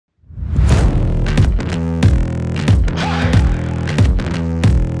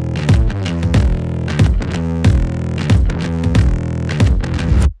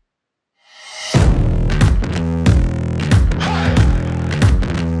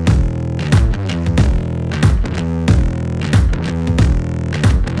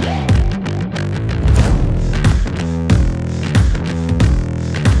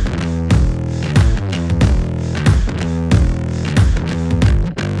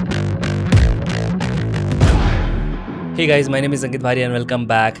Hey guys, my name is Ankit and welcome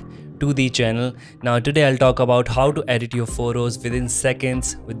back to the channel. Now today I'll talk about how to edit your photos within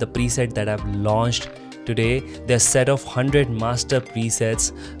seconds with the preset that I've launched today. There's a set of 100 master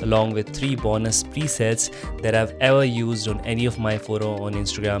presets along with 3 bonus presets that I've ever used on any of my photo on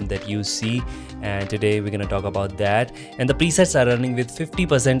Instagram that you see, and today we're gonna talk about that. And the presets are running with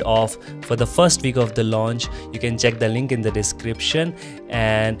 50% off for the first week of the launch. You can check the link in the description,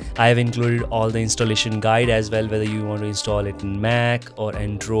 and I have included all the installation guide as well, whether you want to install it in Mac or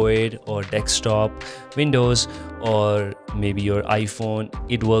Android or desktop, Windows, or maybe your iPhone.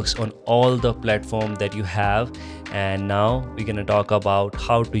 It works on all the platform that you have. And now we're gonna talk about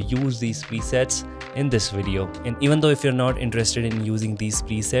how to use these presets in this video. And even though if you're not interested in using these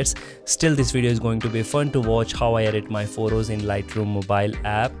presets, still this video is going to be fun to watch how I edit my photos in Lightroom mobile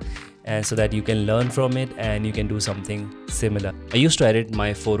app, and so that you can learn from it and you can do something similar. I used to edit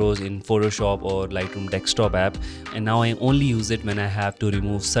my photos in Photoshop or Lightroom desktop app, and now I only use it when I have to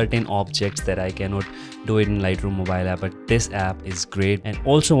remove certain objects that I cannot do it in Lightroom mobile app. But this app is great. And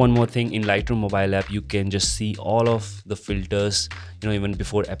also one more thing, in Lightroom mobile app you can just see all of the filters, even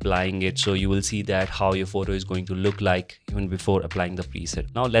before applying it. So you will see that how your photo is going to look like even before applying the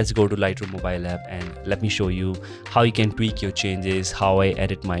preset. Now let's go to Lightroom mobile app and let me show you how you can tweak your changes, how I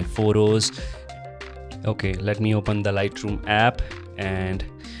edit my photos. Okay, let me open the Lightroom app, and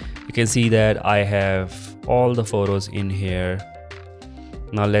you can see that I have all the photos in here.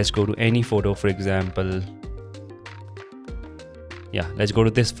 Now let's go to any photo. For example, let's go to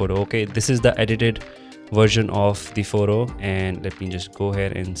this photo. Okay, this is the edited version of the photo, and let me just go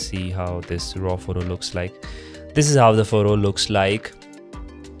ahead and see how this raw photo looks like. This is how the photo looks like.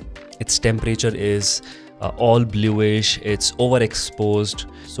 Its temperature is all bluish, it's overexposed.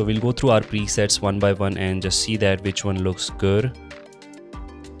 So we'll go through our presets one by one and just see that which one looks good.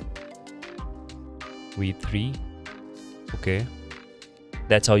 V3, okay,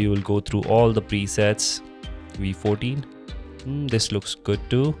 that's how you will go through all the presets. V14, this looks good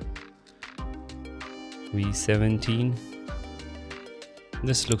too. V17,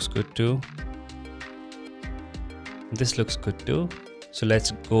 this looks good too. This looks good too. So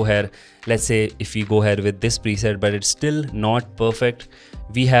let's go ahead. Let's say if we go ahead with this preset, but it's still not perfect,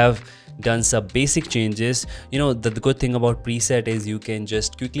 we have done some basic changes. The good thing about preset is you can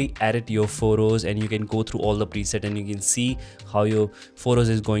just quickly edit your photos and you can go through all the preset and you can see how your photos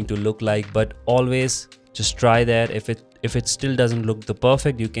is going to look like. But always just try that. If it still doesn't look the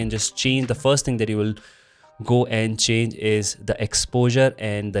perfect, you can just change. The first thing that you will go and change is the exposure,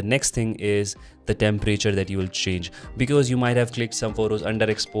 and the next thing is the temperature that you will change, because you might have clicked some photos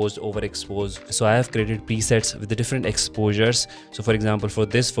underexposed, overexposed. So I have created presets with the different exposures. So for example, for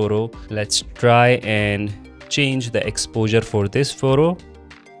this photo, let's try and change the exposure for this photo.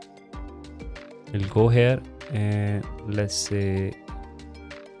 We'll go here and let's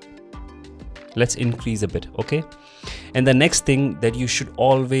increase a bit. Okay, and the next thing that you should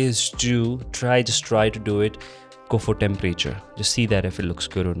always do, just try to do it, go for temperature. Just see that if it looks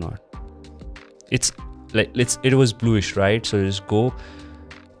good or not. It's like it was bluish, right? So just go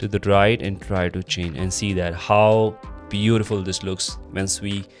to the right and try to change and see that how beautiful this looks once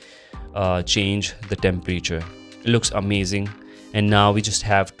we change the temperature. It looks amazing. And now we just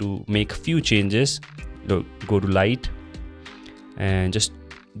have to make a few changes. Go to light and just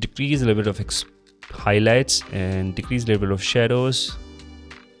decrease a little bit of highlights and decrease a little bit of shadows.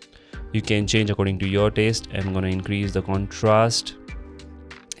 You can change according to your taste. I'm gonna increase the contrast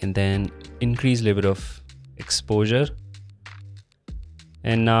and then increase a little bit of exposure,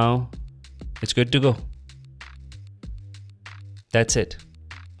 and now it's good to go. That's it.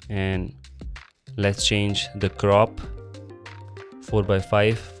 And let's change the crop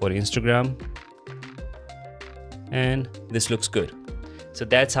 4:5 for Instagram, and this looks good. So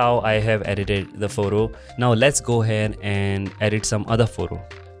that's how I have edited the photo. Now let's go ahead and edit some other photo.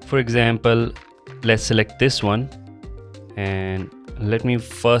 For example, let's select this one, and let me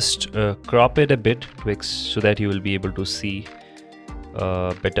first crop it a bit so that you will be able to see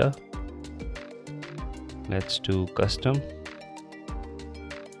better. Let's do custom.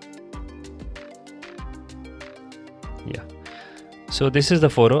 So this is the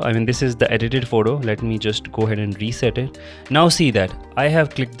photo. This is the edited photo. Let me just go ahead and reset it. Now see that I have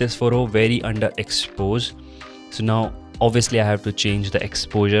clicked this photo very underexposed. So now obviously I have to change the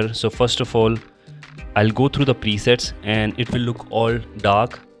exposure. So first of all, I'll go through the presets and it will look all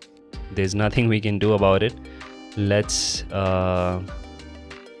dark. There's nothing we can do about it. Let's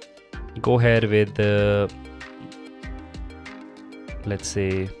go ahead with the, let's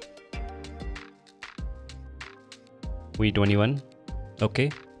say V21.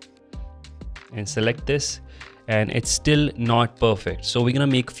 Okay, and select this and it's still not perfect. So we're gonna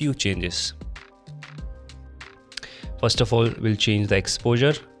make few changes. First of all, we'll change the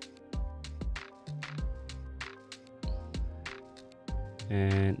exposure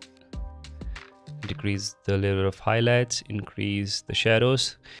and decrease the level of highlights, increase the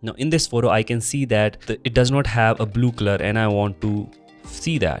shadows. Now in this photo I can see that it does not have a blue color, and I want to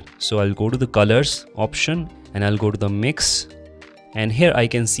see that. So I'll go to the colors option and I'll go to the mix, and here I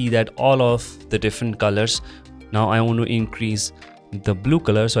can see that all of the different colors. Now I want to increase the blue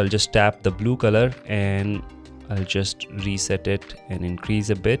color, so I'll just tap the blue color and I'll just reset it and increase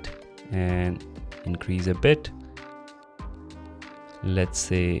a bit and increase a bit. Let's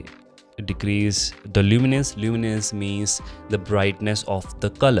say decrease the luminance. Luminance means the brightness of the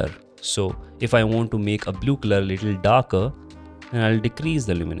color. So if I want to make a blue color a little darker, then I'll decrease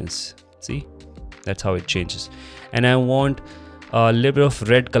the luminance. See, that's how it changes. And I want a little bit of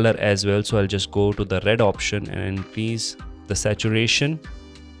red color as well, so I'll just go to the red option and increase the saturation.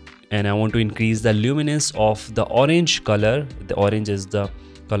 And I want to increase the luminance of the orange color. The orange is the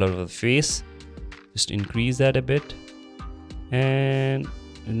color of the face. Just increase that a bit, and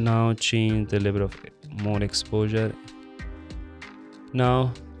now change the level of more exposure.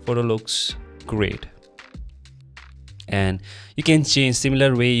 Now photo looks great. And you can change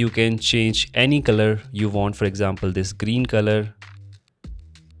similar way, you can change any color you want. For example, this green color,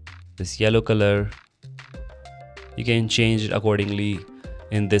 this yellow color, you can change it accordingly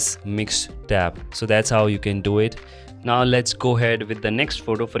in this mix tab. So that's how you can do it. Now let's go ahead with the next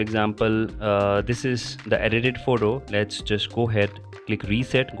photo. For example, this is the edited photo. Let's just go ahead, click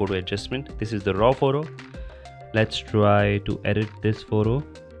reset, go to adjustment. This is the raw photo. Let's try to edit this photo.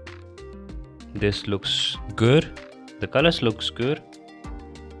 This looks good. The colors looks good.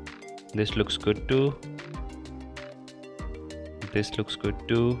 This looks good too. This looks good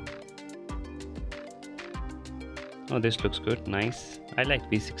too. Oh, this looks good. Nice. I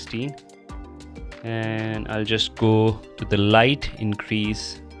like V16. And I'll just go to the light,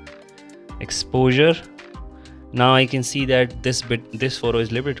 increase exposure. Now I can see that this photo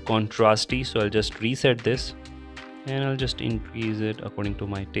is a little bit contrasty, so I'll just reset this and I'll just increase it according to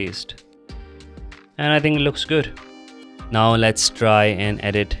my taste. And I think it looks good. Now let's try and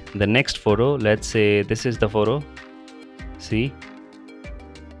edit the next photo. Let's say this is the photo. See,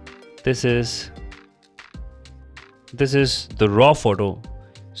 this is the raw photo.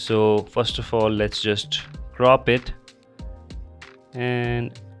 So first of all, let's just crop it,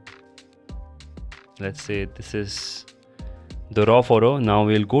 and let's say this is the raw photo. Now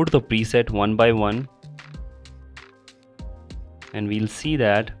we'll go to the preset one by one and we'll see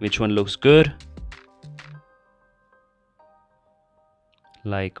that which one looks good.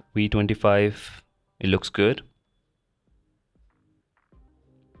 Like V25, it looks good.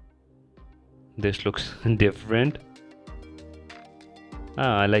 This looks different.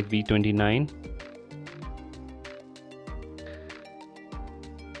 I like V29.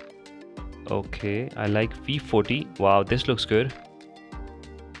 Okay, I like V40. Wow, this looks good.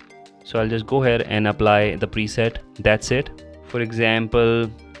 So I'll just go ahead and apply the preset. That's it. For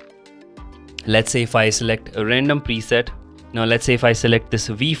example, let's say if I select a random preset. Now let's say if I select this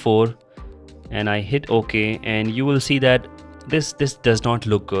V4 and I hit OK, and you will see that this does not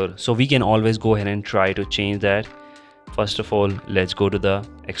look good. So we can always go ahead and try to change that. First of all, let's go to the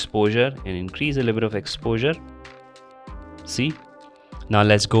exposure and increase a little bit of exposure. See, now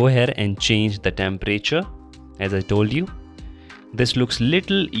let's go ahead and change the temperature. As I told you, this looks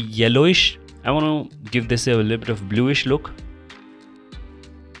little yellowish. I want to give this a little bit of bluish look.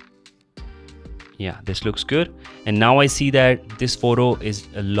 Yeah, this looks good. And now I see that this photo is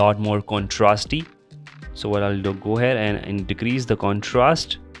a lot more contrasty. So what I'll do, go ahead and decrease the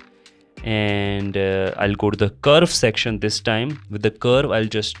contrast. And I'll go to the curve section this time. With the curve, I'll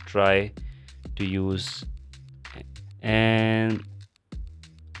just try to use, and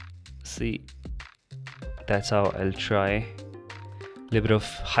see, that's how I'll try a little bit of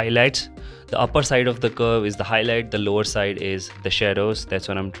highlights. The upper side of the curve is the highlight, the lower side is the shadows. That's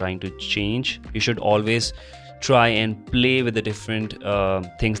what I'm trying to change. You should always try and play with the different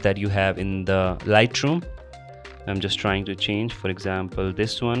things that you have in the Lightroom. I'm just trying to change. For example,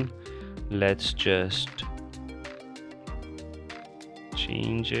 this one, let's just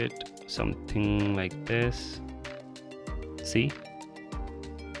change it something like this. See,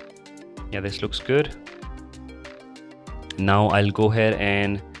 yeah, this looks good. Now I'll go ahead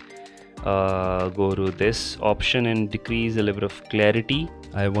and go to this option and decrease a little bit of clarity.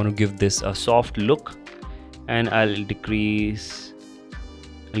 I want to give this a soft look, and I'll give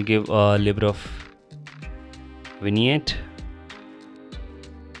a little bit of vignette.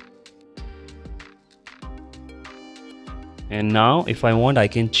 And now if I want, I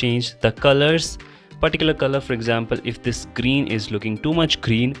can change the colors, particular color. For example, if this green is looking too much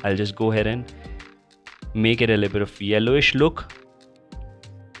green, I'll just go ahead and make it a little bit of yellowish look.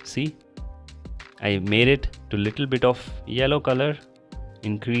 See, I made it to little bit of yellow color.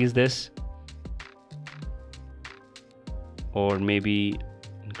 Increase this, or maybe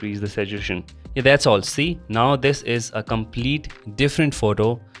increase the saturation. Yeah, that's all. See, now this is a complete different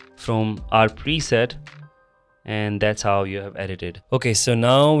photo from our preset, and that's how you have edited. Okay, so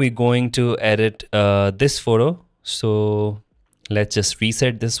now we're going to edit this photo. So let's just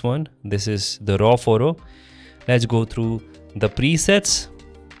reset this one. This is the raw photo. Let's go through the presets.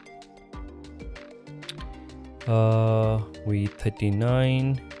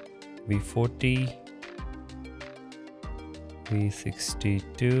 V39, V40,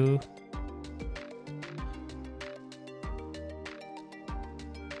 V62,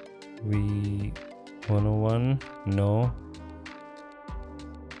 V101, no,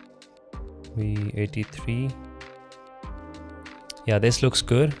 V83. Yeah, this looks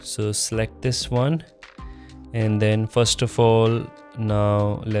good. So select this one, and then first of all,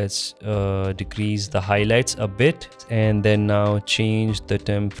 now let's decrease the highlights a bit, and then now change the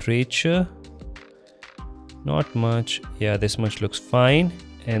temperature. Not much. Yeah, this much looks fine.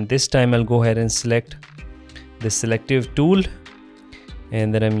 And this time I'll go ahead and select the selective tool,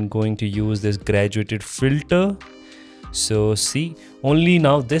 and then I'm going to use this graduated filter. So see, only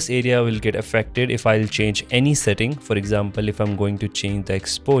now this area will get affected if I'll change any setting. For example, if I'm going to change the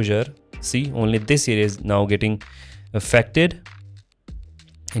exposure, see, only this area is now getting affected.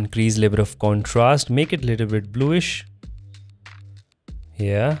 Increase level of contrast, make it a little bit bluish.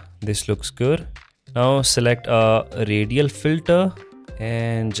 Yeah, this looks good. Now select a radial filter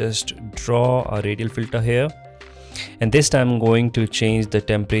and just draw a radial filter here. And this time I'm going to change the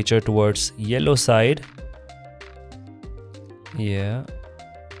temperature towards yellow side. Yeah,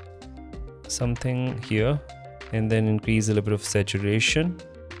 something here, and then increase a little bit of saturation.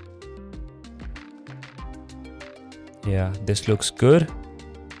 Yeah, this looks good.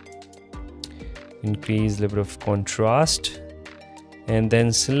 Increase level of contrast, and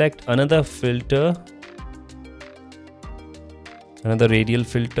then select another filter, another radial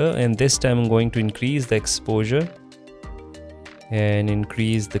filter, and this time I'm going to increase the exposure and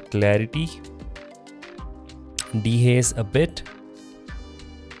increase the clarity, dehaze a bit.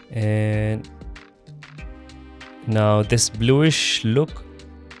 And now this bluish look,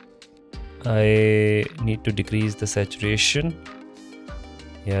 I need to decrease the saturation.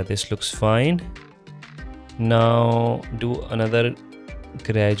 Yeah, this looks fine. Now do another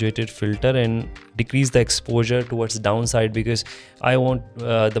graduated filter and decrease the exposure towards downside, because I want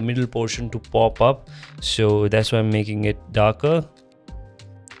the middle portion to pop up, so that's why I'm making it darker.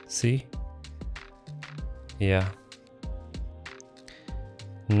 See, yeah.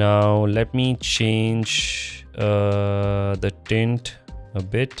 Now let me change the tint a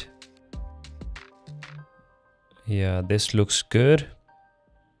bit. Yeah, this looks good.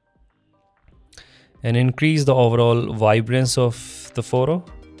 And increase the overall vibrance of the photo.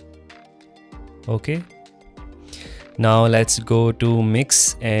 Okay, now let's go to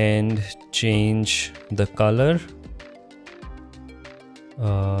mix and change the color.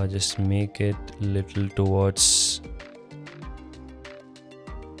 Just make it a little towards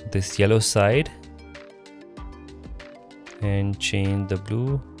this yellow side, and change the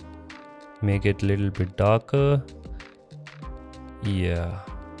blue, make it a little bit darker. Yeah,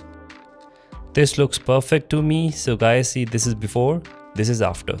 this looks perfect to me. So guys, see, this is before, this is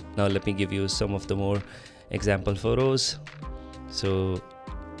after. Now let me give you some of the more example photos. So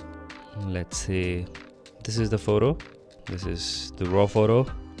let's say this is the photo, this is the raw photo.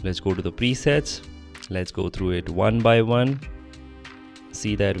 Let's go to the presets, let's go through it one by one,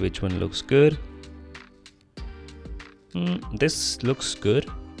 see that which one looks good. This looks good.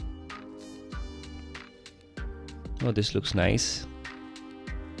 Oh, this looks nice.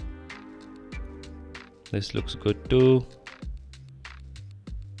 This looks good too.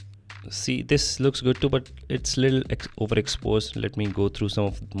 See, this looks good too, but it's a little overexposed. Let me go through some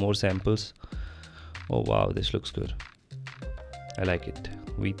of more samples. Oh wow, this looks good. I like it.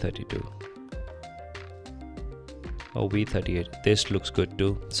 V32. Oh, V38. This looks good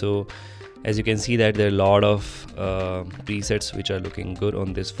too. So as you can see that there are a lot of presets which are looking good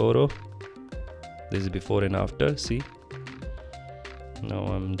on this photo. This is before and after. See, now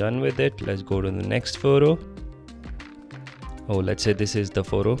I'm done with it. Let's go to the next photo. Oh, let's say this is the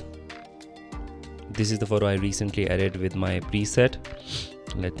photo. This is the photo I recently added with my preset.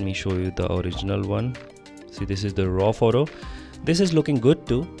 Let me show you the original one. See, this is the raw photo. This is looking good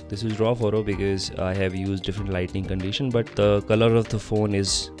too. This is raw photo because I have used different lighting condition, but the color of the phone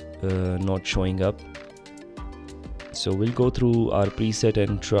is not showing up. So we'll go through our preset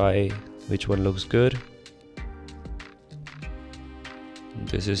and try which one looks good.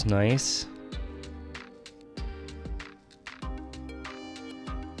 This is nice.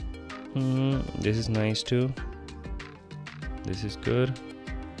 This is nice too. This is good.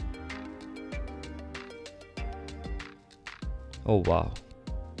 Oh wow,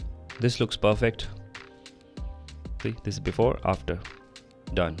 this looks perfect. See, this is before, after,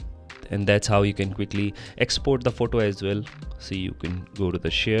 done. And that's how you can quickly export the photo as well. So you can go to the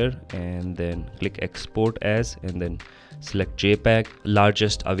share and then click export as, and then select JPEG,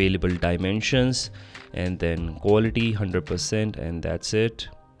 largest available dimensions, and then quality 100%, and that's it.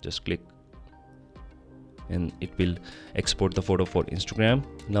 Just click and it will export the photo for Instagram.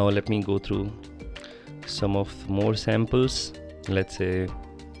 Now let me go through some of more samples. Let's say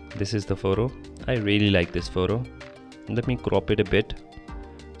this is the photo. I really like this photo. Let me crop it a bit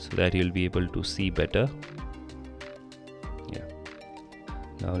so that you'll be able to see better. Yeah.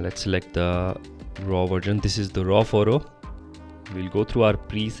 Now let's select the raw version. This is the raw photo. We'll go through our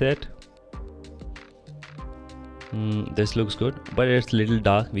preset. This looks good, but it's a little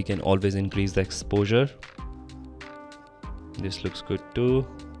dark. We can always increase the exposure. This looks good too.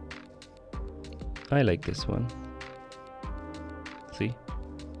 I like this one. See?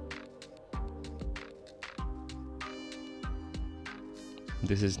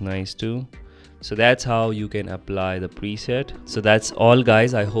 This is nice too. So that's how you can apply the preset. So that's all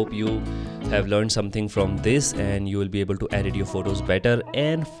guys. I hope you have learned something from this and you will be able to edit your photos better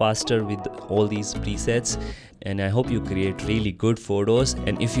and faster with all these presets. And I hope you create really good photos.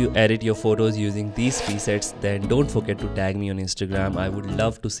 And if you edit your photos using these presets, then don't forget to tag me on Instagram. I would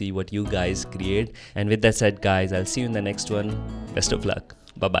love to see what you guys create. And with that said guys, I'll see you in the next one. Best of luck.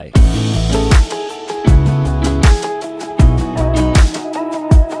 Bye bye.